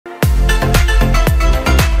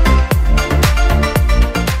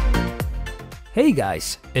Hey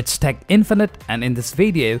guys, it's Tech Infinite, and in this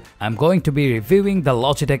video, I'm going to be reviewing the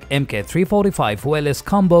Logitech MK345 wireless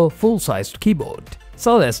combo full-sized keyboard.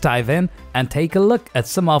 So let's dive in and take a look at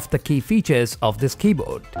some of the key features of this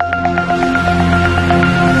keyboard.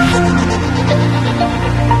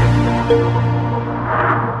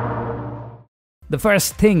 The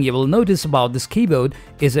first thing you will notice about this keyboard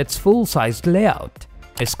is its full-sized layout.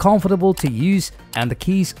 It's comfortable to use and the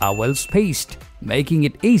keys are well spaced, making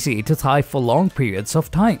it easy to type for long periods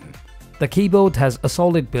of time. The keyboard has a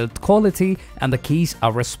solid build quality and the keys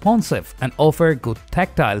are responsive and offer good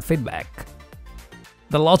tactile feedback.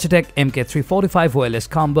 The Logitech MK345 wireless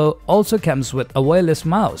combo also comes with a wireless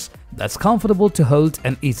mouse that's comfortable to hold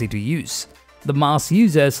and easy to use. The mouse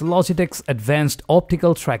uses Logitech's advanced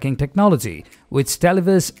optical tracking technology, which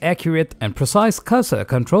delivers accurate and precise cursor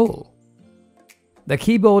control. The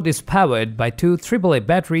keyboard is powered by two AAA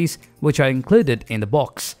batteries which are included in the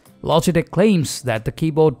box. Logitech claims that the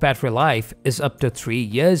keyboard battery life is up to 3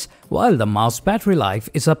 years, while the mouse battery life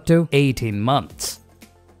is up to 18 months.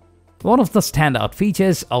 One of the standout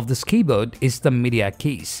features of this keyboard is the media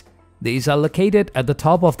keys. These are located at the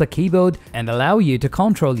top of the keyboard and allow you to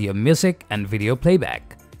control your music and video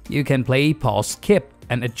playback. You can play, pause, skip,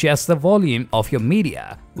 and adjust the volume of your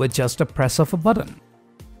media with just a press of a button.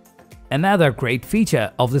 Another great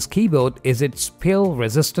feature of this keyboard is its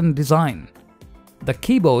spill-resistant design. The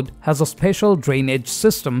keyboard has a special drainage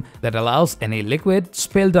system that allows any liquid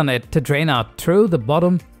spilled on it to drain out through the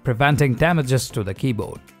bottom, preventing damages to the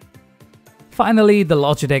keyboard. Finally, the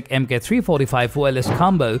Logitech MK345 wireless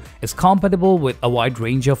combo is compatible with a wide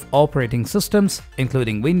range of operating systems,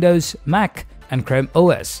 including Windows, Mac, and Chrome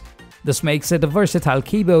OS. This makes it a versatile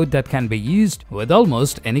keyboard that can be used with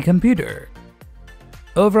almost any computer.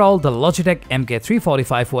 Overall, the Logitech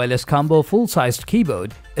MK345 wireless combo full-sized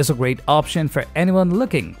keyboard is a great option for anyone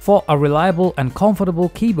looking for a reliable and comfortable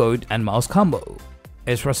keyboard and mouse combo.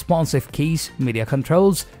 Its responsive keys, media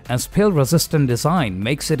controls, and spill-resistant design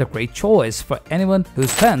makes it a great choice for anyone who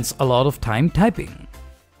spends a lot of time typing.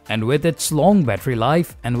 And with its long battery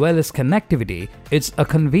life and wireless connectivity, it's a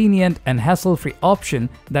convenient and hassle-free option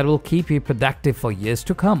that will keep you productive for years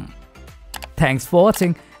to come. Thanks for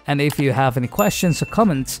watching. And if you have any questions or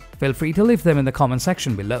comments, feel free to leave them in the comment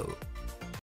section below.